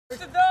Where's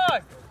the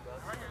dog?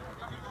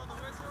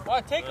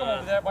 Why take him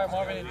over there by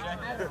Marvin and Jack?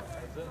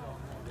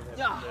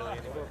 Yeah. Why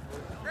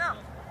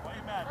are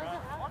you mad, bro?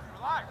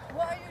 Relax.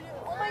 What are you doing?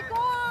 Oh my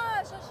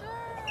gosh,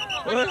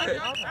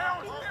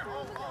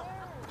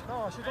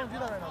 No, she don't do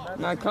that right now,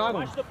 man. Not caught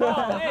him. Watch the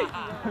ball. Hey,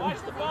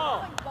 watch the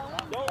ball.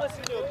 Don't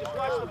listen to him. Just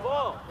watch the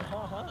ball.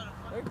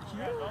 They're cute.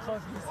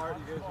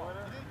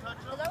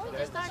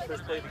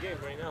 First play of the game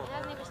right now. I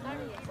haven't even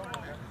started yet.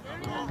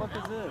 What the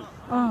fuck is this?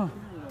 Oh.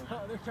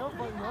 They're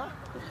camouflaging, huh?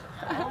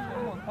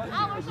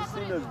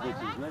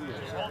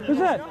 Who's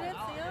that?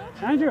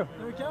 Andrew.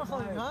 They're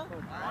camouflaging, huh?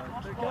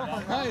 They're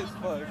camouflaging. High as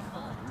fuck.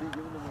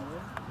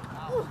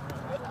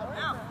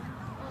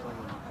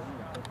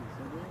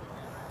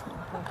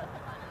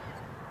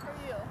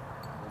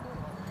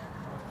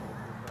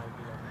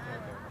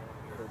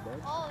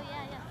 Oh,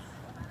 yeah,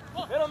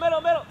 yeah.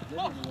 Middle.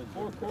 Oh!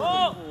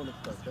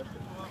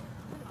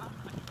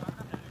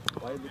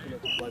 Why are you looking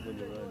at the flag when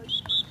you run?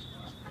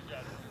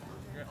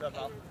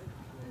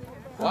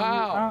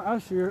 Wow. I'll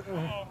shoot.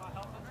 Bye,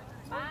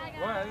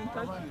 guys. Why? I didn't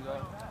touch you,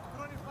 though.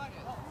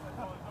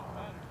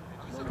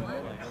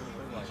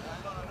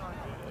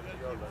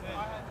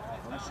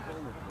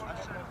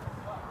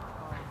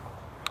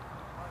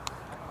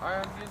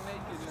 Alright, I'm getting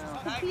naked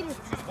now. How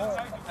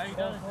you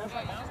doing?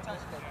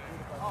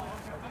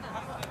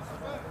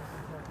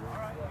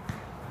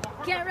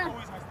 Get run.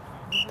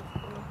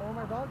 Oh,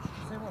 my dog?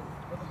 Same one.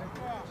 But the big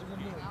one. She's a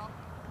new one.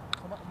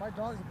 My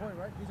dog's a boy,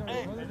 right? These are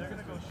Hey, brothers. they're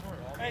going to go short.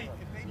 Hey,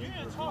 if they do you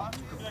talk.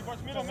 Like,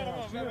 what's middle. She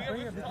didn't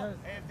bring it because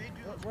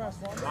we're at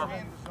Swan. Stop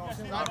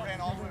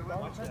ran all the way with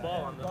Watch the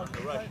ball on the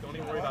rush. Don't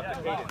even worry about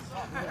the cadence.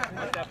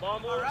 Let that ball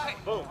move.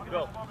 Boom,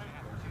 go.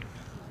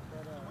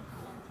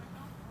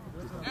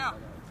 Yeah.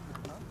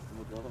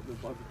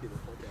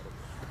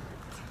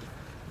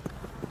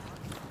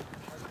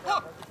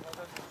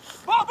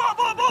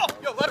 Ball!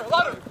 Yo, let her. Go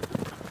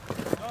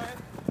ahead.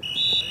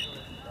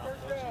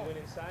 Once you went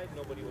inside,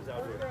 nobody was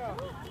out here.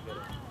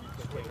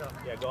 Okay.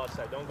 Yeah, go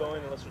outside. Don't go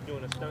in unless you're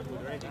doing a stunt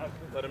with Randy.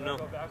 Let him know.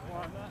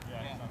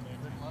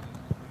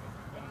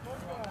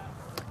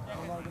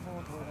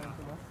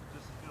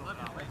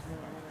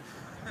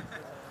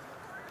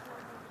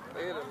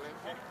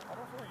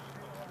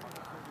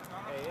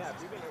 Hey, yeah, if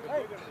you're gonna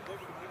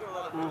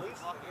let him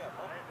release,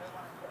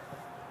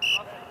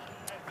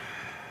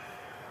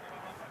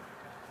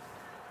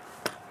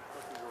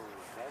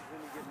 That's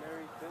when you get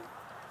married, then?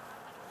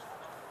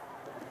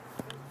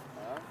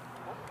 Huh?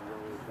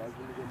 That's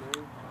when you get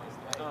married?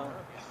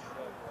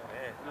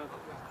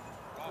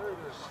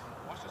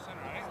 Watch the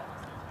center, right?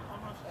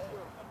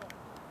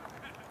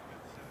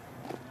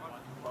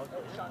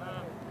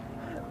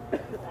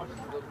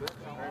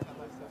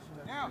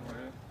 Yeah.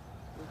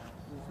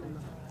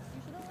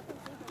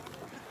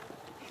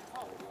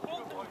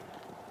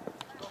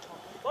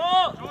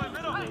 ball!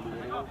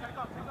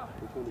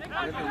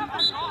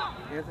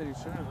 Anthony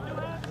Sherman.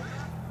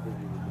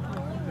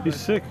 He's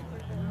sick.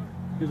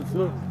 He's a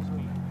flu.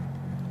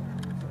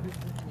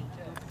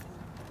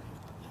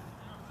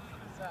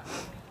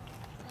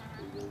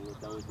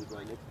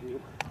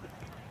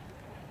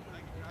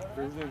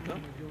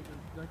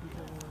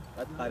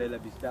 That's Karela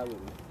Bistawa.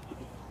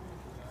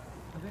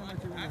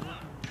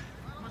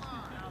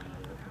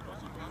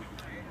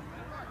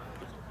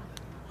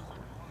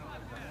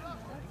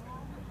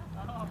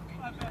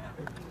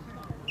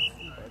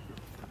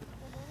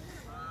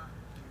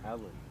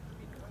 Alan.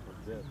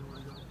 What's that?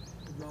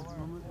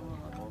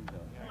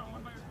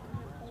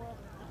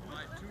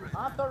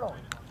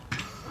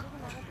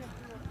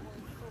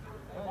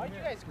 Why'd you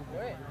guys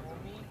quit?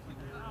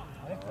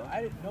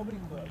 Nobody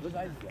quit.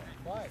 Besides you.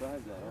 Why?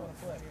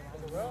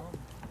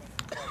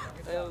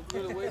 Hey, let's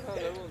put it away from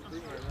everyone's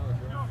leaving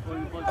right now,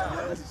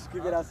 Let's just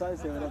keep it outside and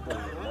say what up there.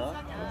 Huh?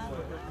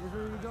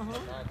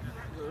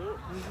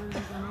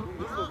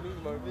 This is me,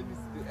 Marvin.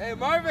 Hey,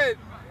 Marvin!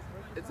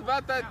 It's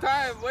about that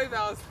time. Wave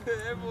house.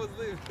 Everyone's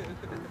leaving.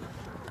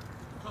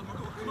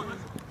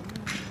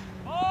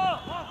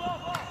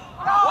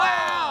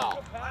 Wow!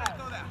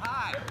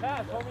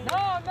 Pass, homie.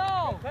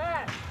 No!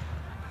 Pass!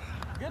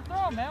 Good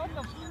throw, man.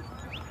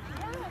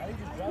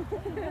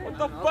 What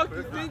the fuck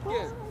you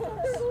thinking?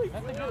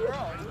 That's a good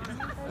throw.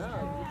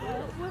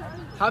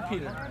 Hi,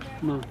 Peter.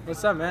 No.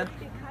 What's up, man?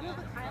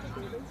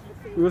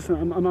 Listen,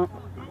 I'm not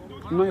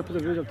gonna put the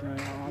video up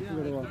tonight. I'll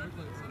put it up.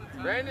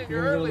 Brandon,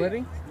 you're early.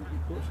 Wedding?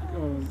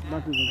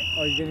 Not even.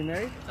 Oh, you getting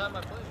married? What time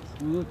I play?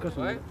 Look,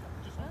 custom. What?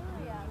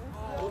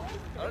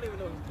 I don't even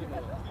know who's giving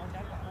it.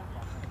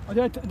 Oh,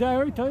 did I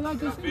already tell you that?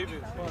 Just?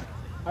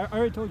 I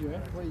already told you,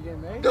 right? What, you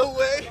getting married? No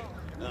way!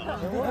 No.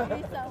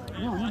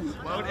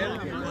 Why would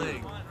Anthony be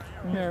playing?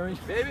 Married.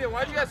 Baby,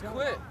 why'd you guys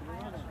quit?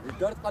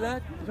 He's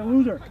a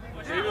loser.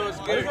 Maybe it was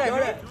good.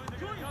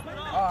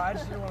 Oh, I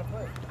just didn't want to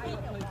play.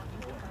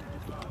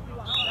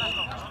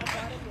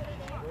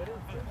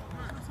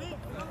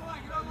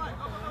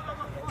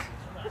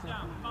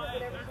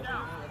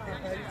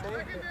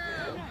 Second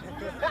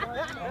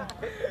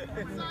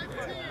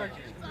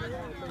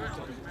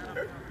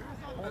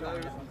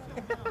down.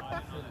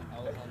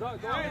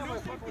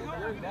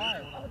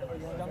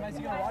 Dumbass,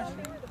 you gotta watch it.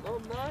 No,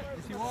 I'm not.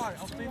 Yes, you are.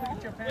 I'll stay look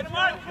at your pants.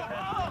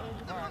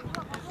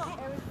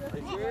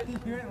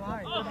 You ain't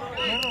lying. No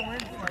one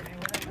wins.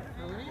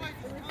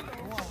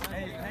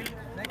 Hey,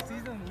 next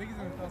season, the league is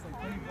gonna cost like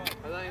 $20.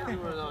 I thought you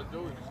were not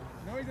doing shit.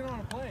 No, he's gonna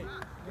want to play.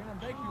 You're gonna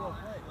beg you to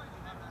play.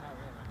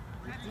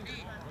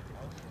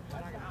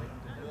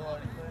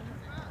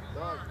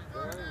 Dog,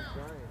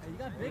 Hey, you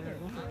got bigger.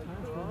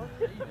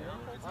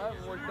 I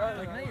haven't worked out.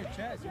 Like, not your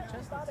chest. Your chest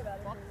looks fucked up.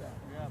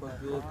 Yeah, but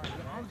your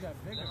arms got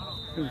bigger.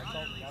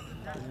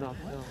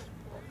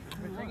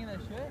 Been taking that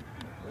shit?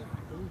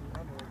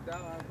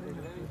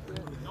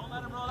 Don't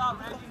let him roll out,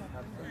 Reggie.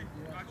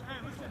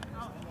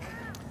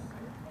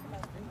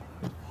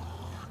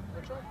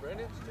 What's up,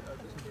 Brandon?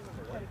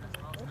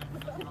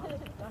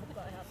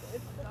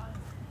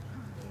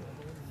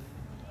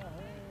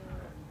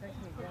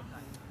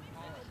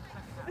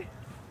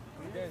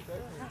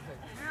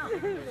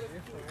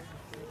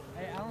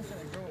 Hey, Alan said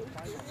a girl with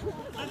five.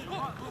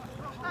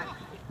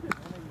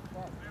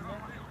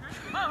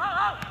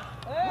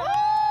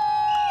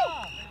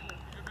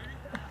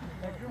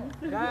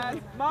 That's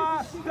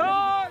my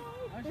dog!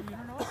 Actually, you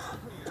don't know?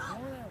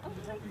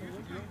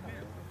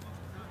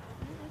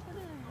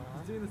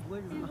 See this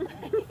leg is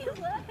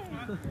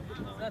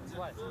That's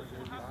what.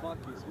 Fuck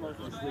you, smoke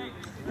the sleep.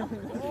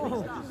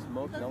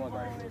 Smoke, no one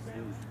got any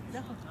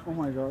sleep. Oh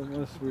my god,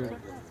 that's weird.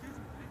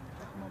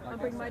 I'll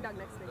bring my dog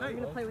next week. I'm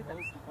gonna play with him.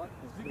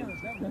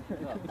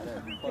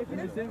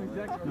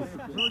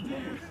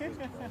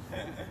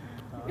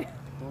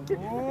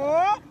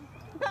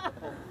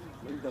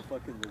 Look at the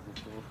fucking business.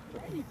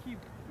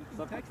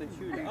 Stop texting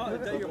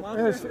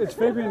shooting. It's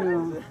Fabian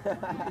now.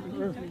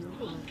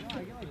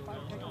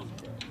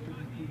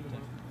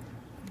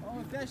 Oh,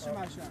 that's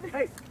my shot.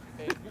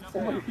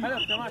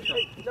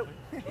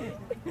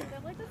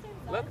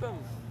 Let them.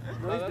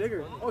 No, he's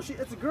bigger. Oh shit,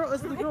 it's a girl.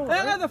 It's the girl.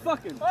 Hey, Right?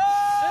 motherfucking! Oh!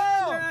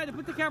 I had to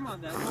put the camera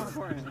on that. It's not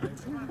important.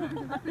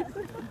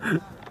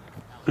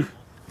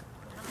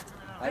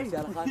 I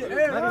got a hot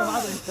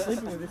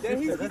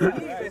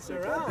He's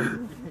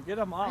around. Get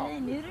them out. Hey,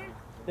 neuter?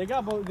 They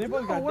got both. They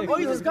both got dicks. Oh,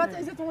 you just got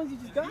that? Is that the ones you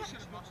just got? I'm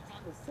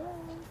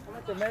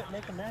about to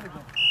make him mad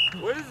again.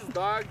 What is this,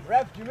 dog?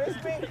 Ref, you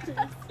missed me?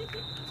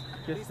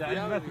 Just that. He's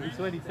about to be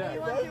sweaty You tap.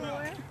 want two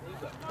more?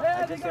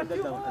 Hey, they got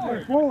two more.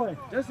 Hey, boy.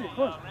 Jesse,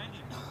 push.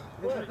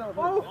 You guys are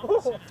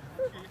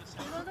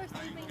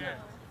sleeping now.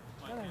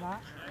 No, they're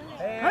not.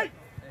 Hey!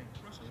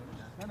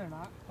 No, they're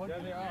not.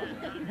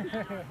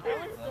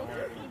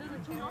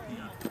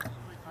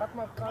 That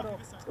one's still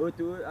Oh,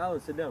 dude, Alan,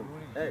 sit down.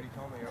 Hey.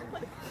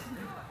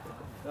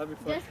 That'd be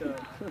fucked up.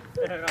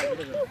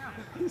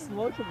 He's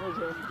smoking, bro.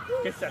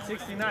 Gets that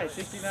 69,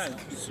 69.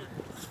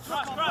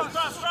 Cross.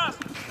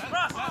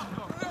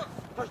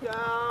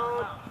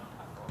 Touchdown.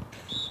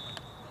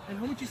 And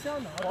how much you sell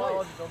now?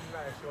 Oh,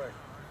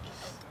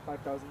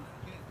 5,000.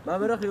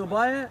 Mama, you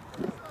buy it?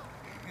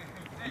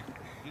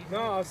 No,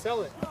 I'll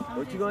sell it.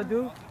 What you gonna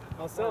do?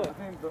 I'll sell it. I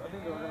think they're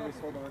gonna be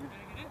sold already.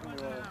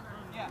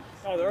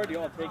 Oh, they're already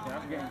all taken.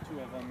 I'm getting 2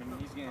 of them,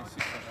 and he's getting 6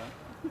 of them.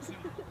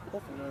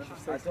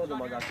 I told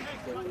them I got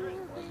 56.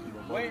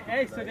 Wait,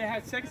 hey, so they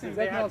had sex and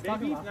they had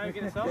babies? Now you're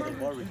gonna sell them?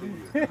 More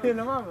ridiculous.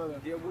 No, mama.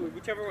 Yeah,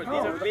 whichever one.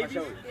 These are babies?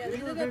 Yeah,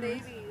 these are the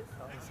babies.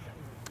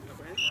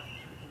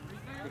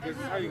 Because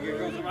this is how you get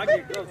girls. I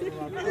get girls.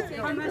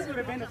 How nice would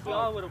have been if we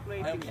all would have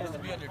played together?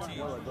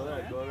 Go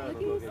ahead.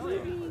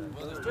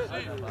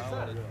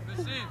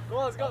 Go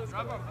on, let's go.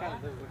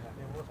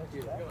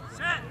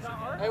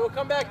 Hey, we'll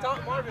come back, Tom.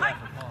 Marvin.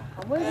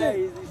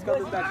 Hey, he's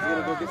coming back. He's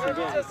gonna go get some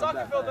There's a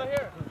soccer field down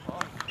here.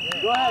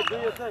 Go ahead, do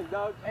your thing,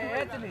 dog. Hey,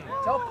 Anthony,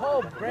 tell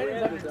Paul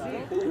Brandon's on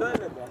your team.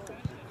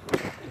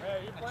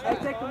 Hey,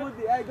 take him with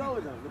you. Hey, go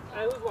with him.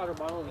 Hey, whose water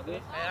bottle is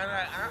this? I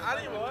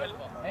didn't even want it.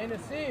 Hey,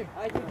 Nassim,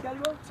 Hey, can you tell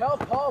you what? tell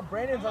Paul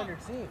Brandon's on your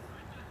team.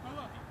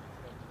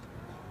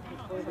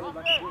 I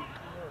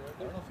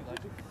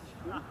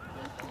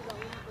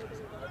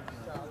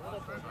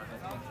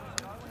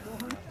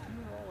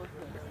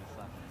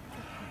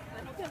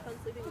hope you have fun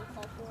sleeping with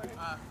all 4.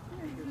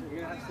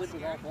 You're gonna have to sleep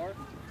with all 4?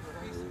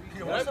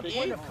 What's the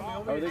point of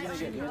Are they gonna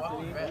get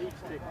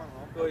Anthony?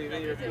 Oh, you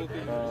mean you're filthy?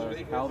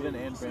 Calvin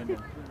and Brandon.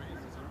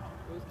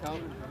 Who's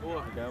Calvin? The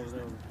guy over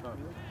there on the top.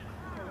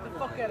 Get the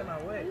fuck out of my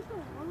way.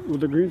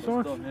 With the green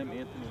Still sauce? him,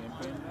 Anthony, and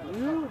Brandon.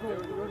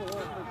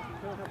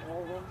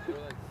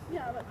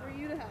 Yeah, but for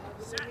you to have,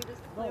 and then you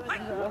just play with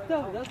What the?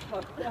 That's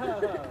fucked up.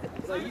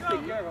 So you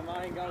take care of them. I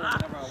ain't got it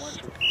whenever I want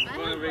to. I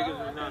have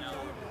regular not.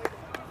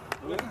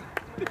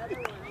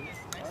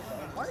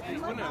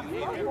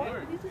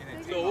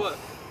 So what?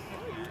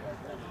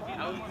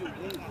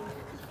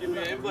 Give me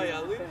an invite,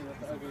 I'll leave.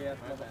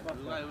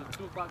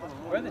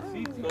 Where are the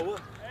seats? So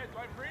what?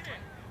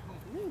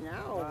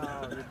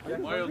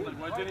 Mario's like,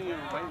 why didn't you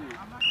invite me?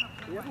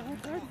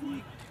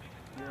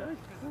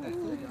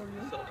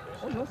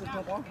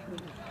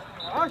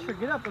 Osher,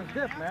 get up and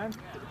dip, man.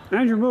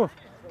 Andrew, move.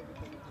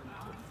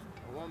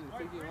 I'm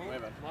taking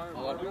home.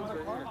 Marvin's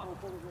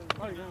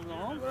right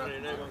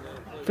here.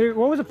 Dude,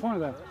 what was the point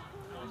of that?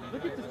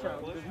 Look at this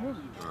child. This movie.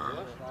 I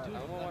want to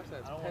watch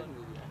that Ted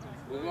movie.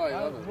 We'll go,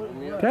 I love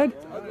it. Ted?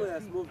 Ugly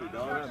ass movie,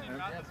 dog.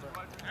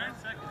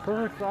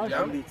 Perfect size.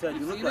 Yeah, Ted,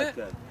 you look Seen like it?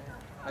 that.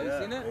 Have you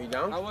seen it? Are you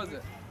down? How was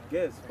it?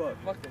 Gay as fuck.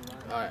 Fucking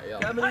alright, yeah.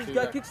 Yeah, but this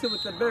guy kicks him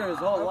with the bear his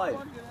whole life.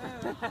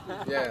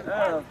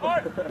 Yeah.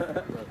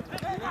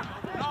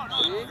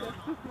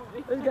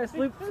 This guy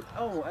sleeps.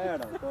 Oh,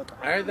 Adam.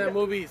 I heard that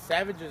movie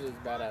Savages is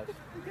badass.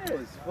 Gay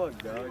as fuck,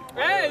 dog.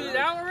 Hey, you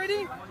out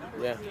already?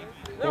 Yeah.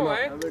 No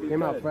way.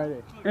 Came out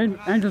Friday.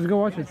 And just go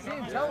watch it.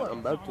 I'm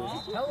about to.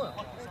 Tell him.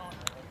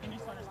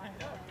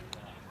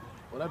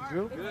 What up,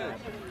 Drew? Good.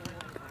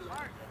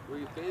 Were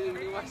you fading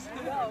me watching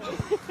it?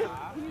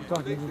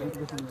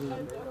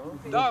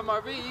 Dog,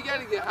 Marvin, you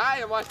gotta get high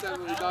and watch that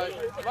movie, dog.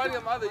 Somebody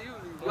on my other you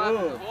was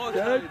laughing the whole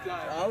time.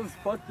 I was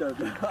fucked up.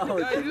 I Yeah,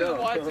 was you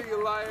just watching,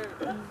 you liar.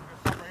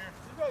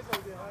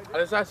 I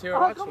just asked you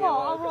watching Come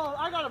on, I'll roll.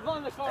 I got a bun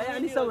in the car. Hey, I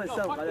need some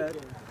myself.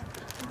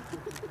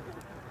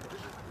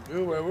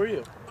 Drew, where were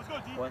you?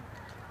 What?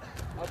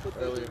 I'll put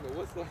that in your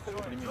whistle.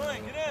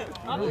 Julian, get in.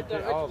 I'll put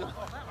that I'll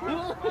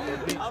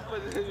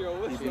put it in your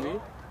whistle. Julian,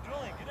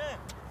 get in.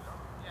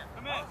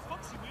 Come in.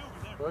 Foxy, we over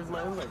there. Where's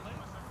my invite?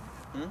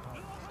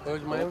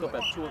 Where's I my woke up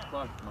invite? at 2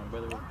 o'clock. My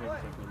brother was here, so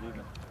we're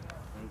leaving.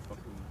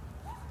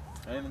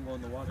 I didn't even go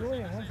in the water.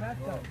 Julian, when's that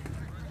time?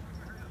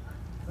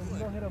 Then you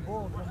go hit a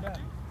bull and come back.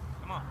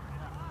 Come on.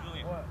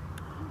 Julian. What?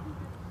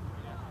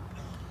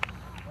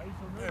 Why you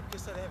so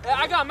nervous? Hey,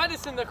 I got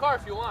medicine in the car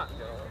if you want.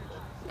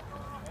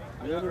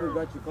 You haven't even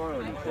got your car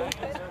on you, kid.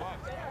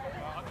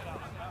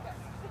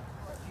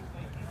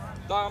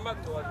 Dog, I'm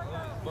about to watch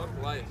Fuck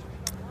Life.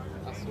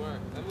 I swear.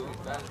 That movie's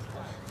bad as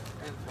fuck.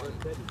 And fun.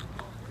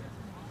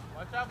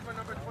 Watch out for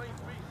number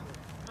 23.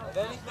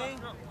 Anything?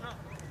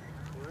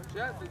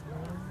 Chat. I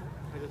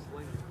just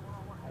linked.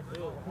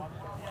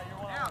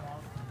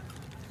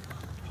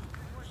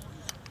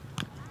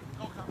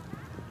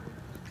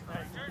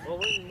 Well,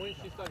 when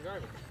she start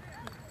driving?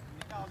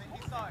 He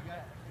saw it,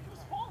 guys. He was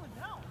falling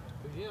down.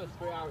 You know, it's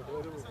 3 hours.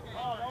 What do we do?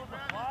 Oh, that was a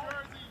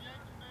jersey.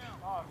 Yanked him down.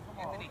 Oh,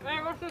 come on.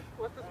 Hey, what's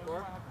the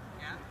score?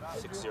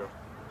 6-0.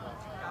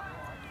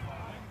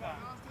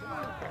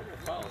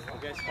 Foul. You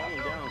guys falling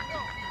down.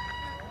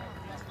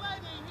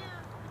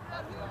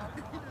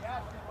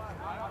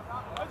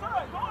 That's all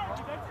right. Go on.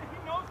 He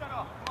knows that.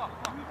 Come on.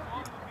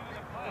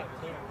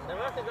 The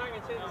rest of the guy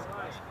can change his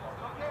mind.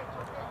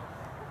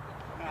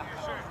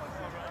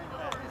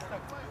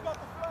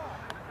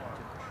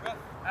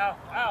 Ow.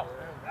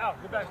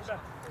 Get back.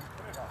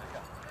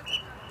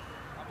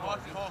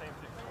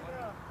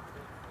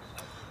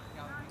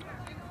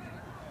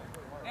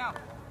 Now.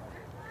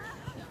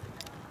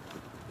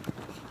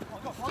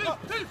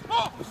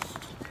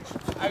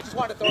 I just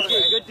wanted to throw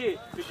it. Good D.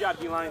 Good job,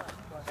 D-line.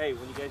 Hey,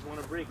 when you guys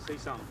want to break, say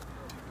something.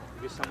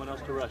 Get someone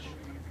else to rush.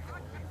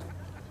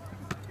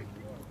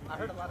 I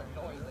heard a lot of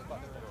noise.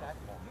 Like, they were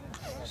attacking. I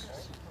was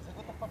like,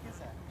 what the fuck is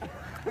that?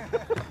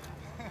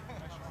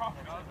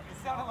 It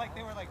sounded like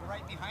they were like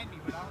right behind me,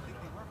 but I don't think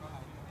they were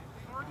behind me.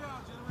 We're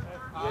down, gentlemen.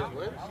 You guys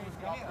win?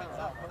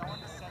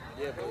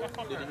 Yeah,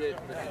 but did you guys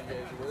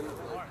win?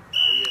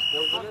 Are you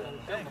still with it?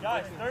 Hey,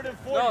 guys, 3rd and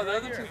 4. No, the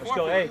other two Let's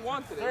go, hey. we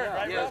won today. Third,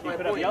 right? Yeah, that's my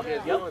Put up, point. yep, You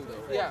guys yep. won,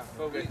 though. Yeah,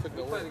 but we took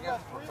the win.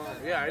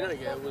 Yeah, I know.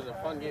 Yeah, it was a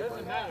fun game.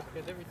 Doesn't matter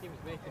because every team's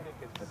making it.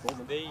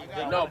 They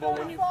No, but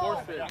when you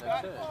forfeit,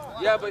 that's it.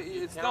 yeah, but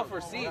it's still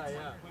for seats.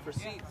 For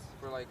seats.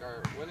 For like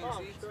our winning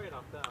seats. Are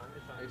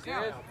you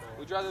serious?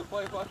 Would you rather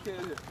play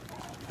fucking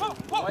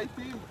white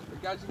team,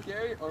 got you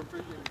carry, or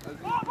freaking Aziz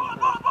team first?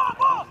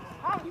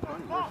 Keep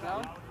running. First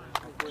down?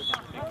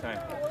 Okay.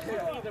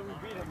 Either we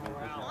beat him or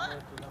we're not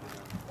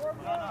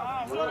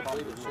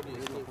playing the shitty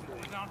Indian team.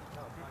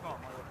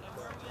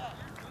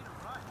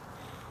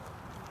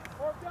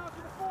 4th down to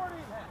the 40.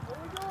 What are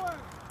we doing?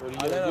 What are you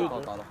gonna do? Do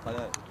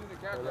the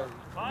countdown.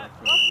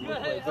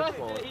 Where's that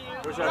ball?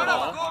 Which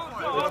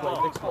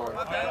ball?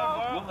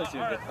 مو بشوف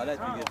الحالات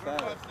اللي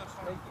فات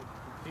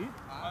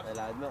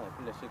العدماء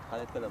كل شيء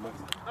حالات كذا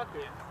ممكن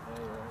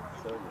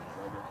سوري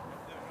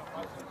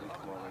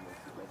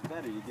It's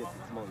better you get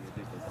small you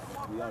get this.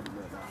 We already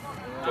know that.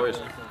 Choice.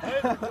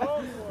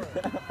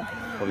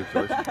 Holy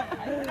choice.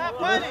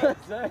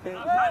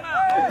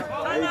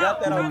 You got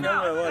that on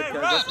camera or what?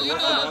 That's the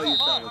worst of all you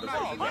found with the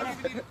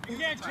You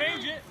can't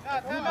change it.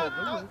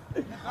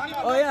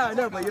 Oh yeah, I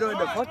know, but you don't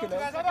end up fucking them.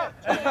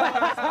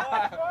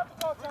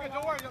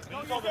 Don't worry.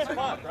 Don't use this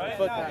pump, right?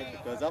 Fuck that,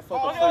 because I'll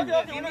fuck up for you.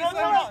 Yeah,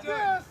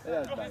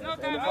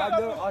 and if I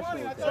do, I'll show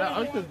you.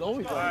 Uncle's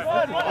always I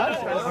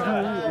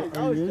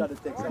always try to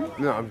take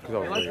something. No, I'm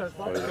because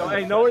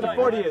Hey, know where the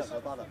 40 is. I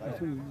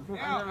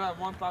never had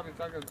one stop in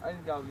seconds. I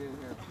just got to get in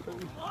here.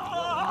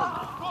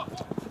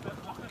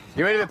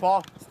 You ready,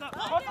 Paul?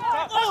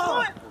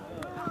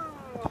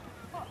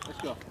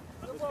 Let's go.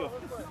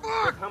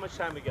 How much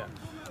time we got?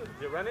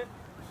 Is it running?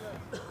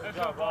 Good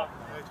job, Bob.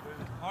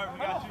 All right, we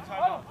got 2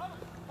 timeouts.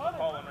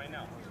 Call one right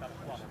now. Stop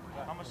the clock.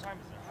 How much time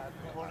is it?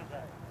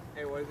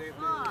 Hey, what is it?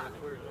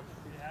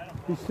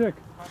 He's sick.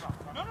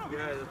 No!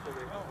 Yeah, that's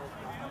okay.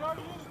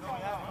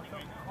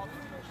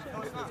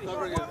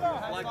 Covering his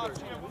blackbird.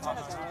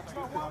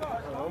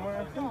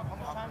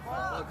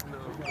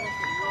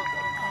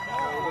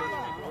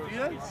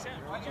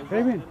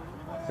 Fabian.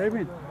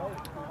 Fabian.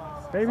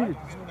 Fabian.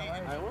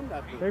 I won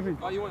that. Fabian.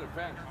 Oh, you won in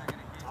France.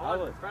 I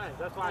was France.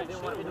 That's why I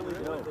didn't want to do it.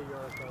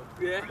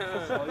 Yeah.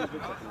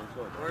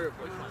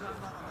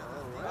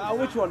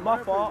 Which one? My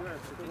fault.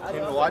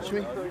 Came to watch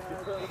me?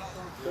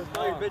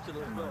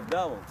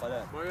 That one, by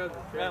that. Mario's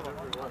That one,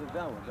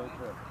 don't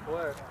trip.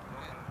 Where?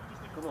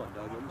 Come on,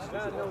 dog. Let me see. I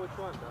gotta know which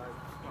one, dog.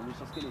 Let me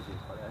see skinny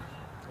jeans, by that.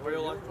 Mario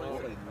lost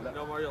 20.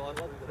 No, Mario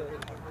lost.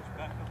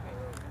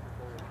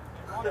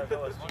 Okay,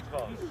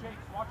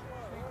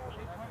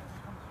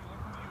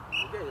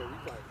 yeah,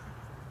 retard.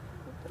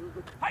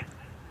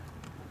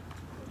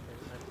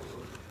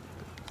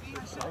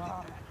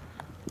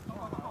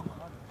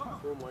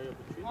 Go, Mario,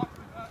 Patrice.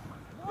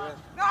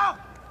 Yeah.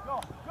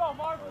 Go,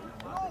 Mark!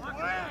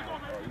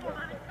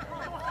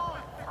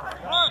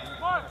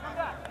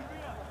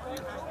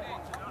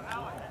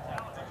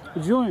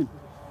 Julian.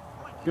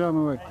 Get out of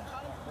my way.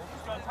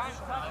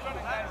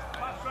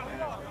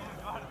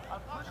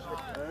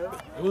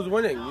 Who's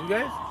winning? You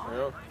guys?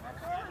 Yeah.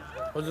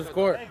 What's the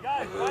score? Hey,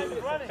 guys,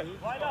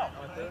 running. Line up.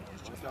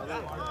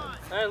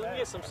 Hey, let me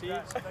get some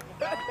seeds.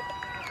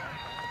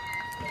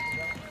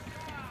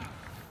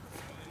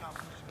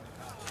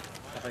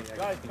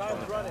 Guys,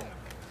 time's running.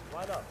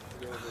 Line up.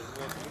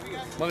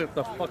 What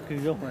the fuck are you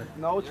doing?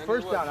 No, it's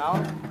first down,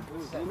 Alan.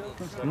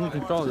 You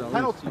can call it.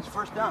 Penalty, it's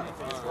first down.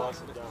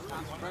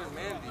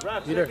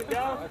 Ref, Peter. take it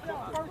down.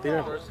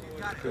 Peter,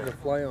 there's a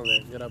fly on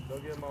there. Get up.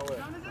 Don't get in my way.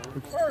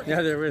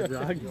 Yeah, there is,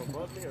 dog.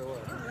 Above me or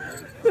what?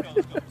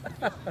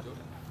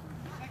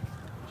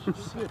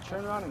 Just here,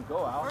 turn around and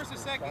go, Alan. First and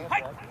second.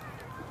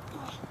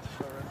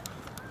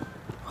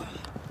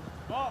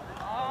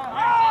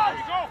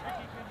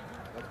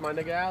 That's my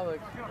nigga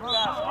Alex.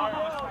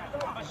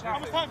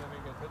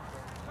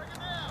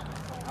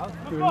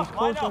 Dude, he's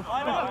close up.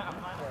 Line up.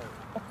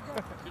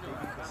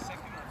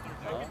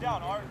 Take it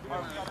down, Art. We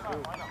got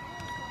time. Line up.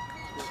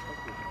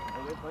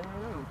 One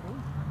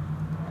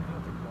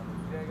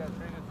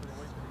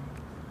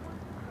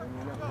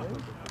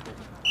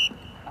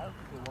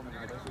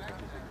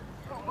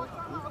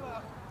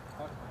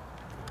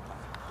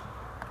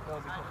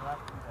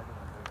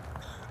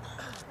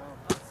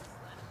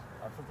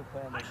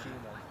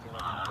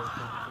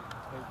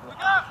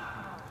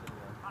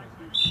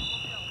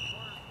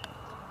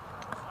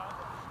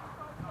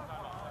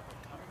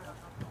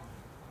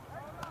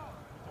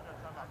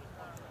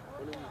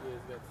of you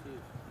guys got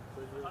seeds.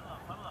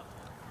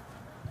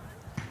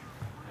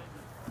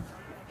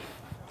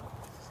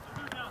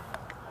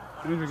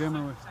 Andrew, get in my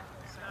way.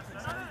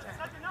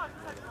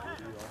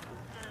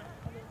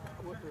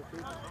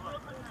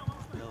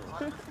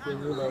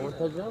 One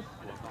touchdown?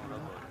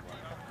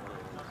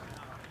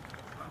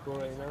 Score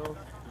right now.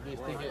 You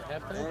guys think it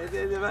happened?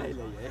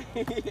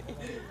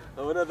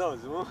 One of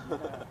those, huh?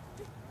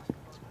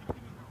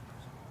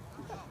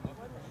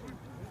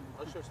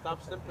 Usher, stop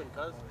simping,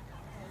 cuz.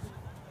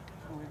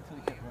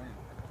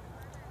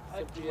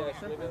 Simpy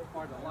ass nigga.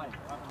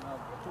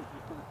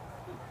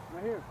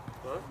 Right here.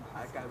 Huh? I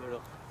got rid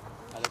of.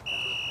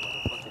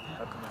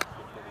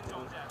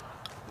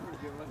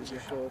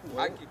 I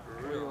keep it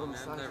real, man.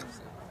 Never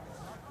seen.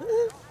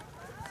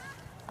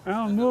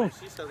 Alan, move.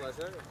 She said last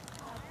night.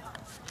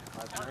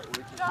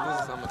 This is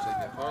how much I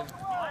get, huh?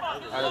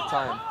 At a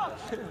time.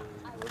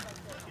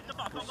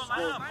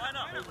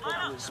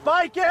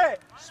 Spike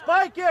it!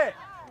 Spike it!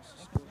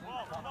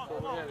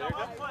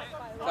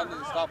 Time to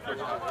stop for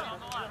now.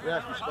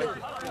 Yeah, spike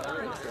it.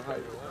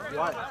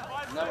 Why?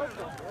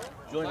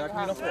 Julian, I can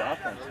get up for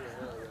offense.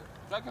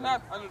 Second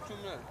half, under 2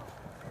 minutes.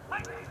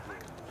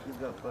 Give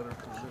that better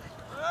for this.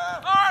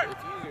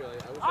 It's easier.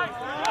 Like,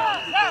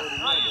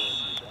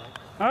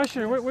 I wish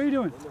Usher, what are you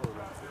doing?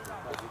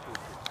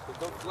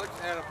 don't flex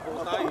at a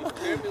full time.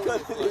 You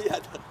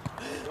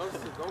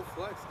don't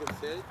flex, get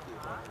safety.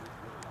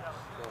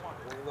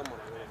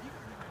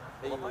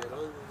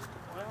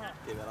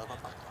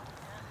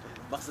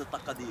 بخس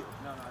التقدير.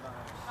 لا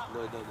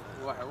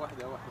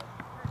واحدة.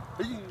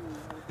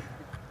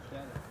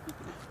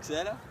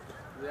 كسالة؟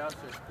 Yeah,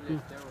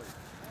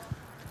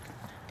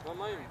 I'm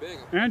not even big.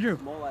 Andrew.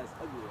 Small as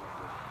ugly.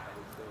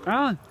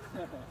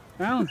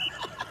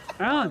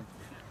 Alan.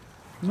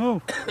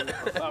 Move.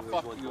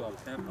 Fuck you up.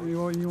 You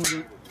want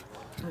to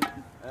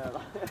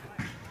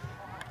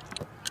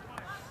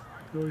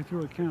go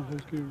through a camp.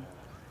 Let's go.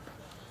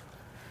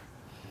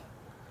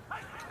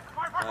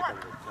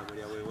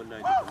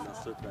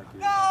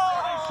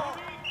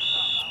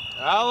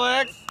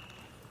 Alex!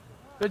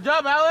 Good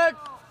job, Alex!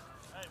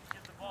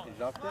 He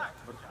dropped it?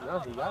 No,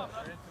 he got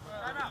it.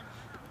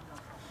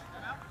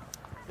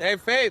 Hey,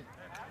 Faith.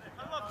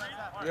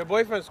 Your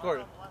boyfriend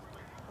scored.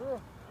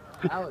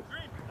 Alex.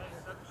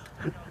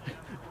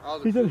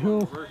 He said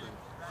who? Oh,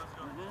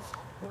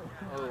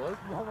 it was?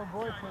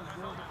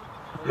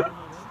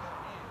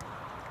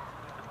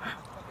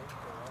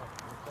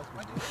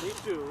 Me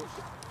too.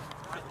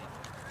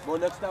 Well,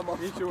 next time I'll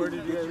meet you. Where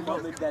did you guys go?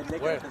 That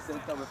nigga Where? at the same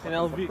time. In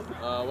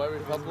LV. White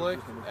Republic,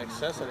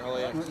 XS, and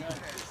LAX.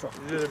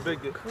 You did a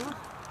big deal.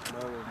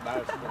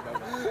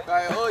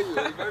 I owe you.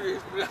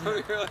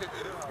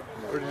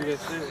 Where did you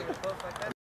guys see it?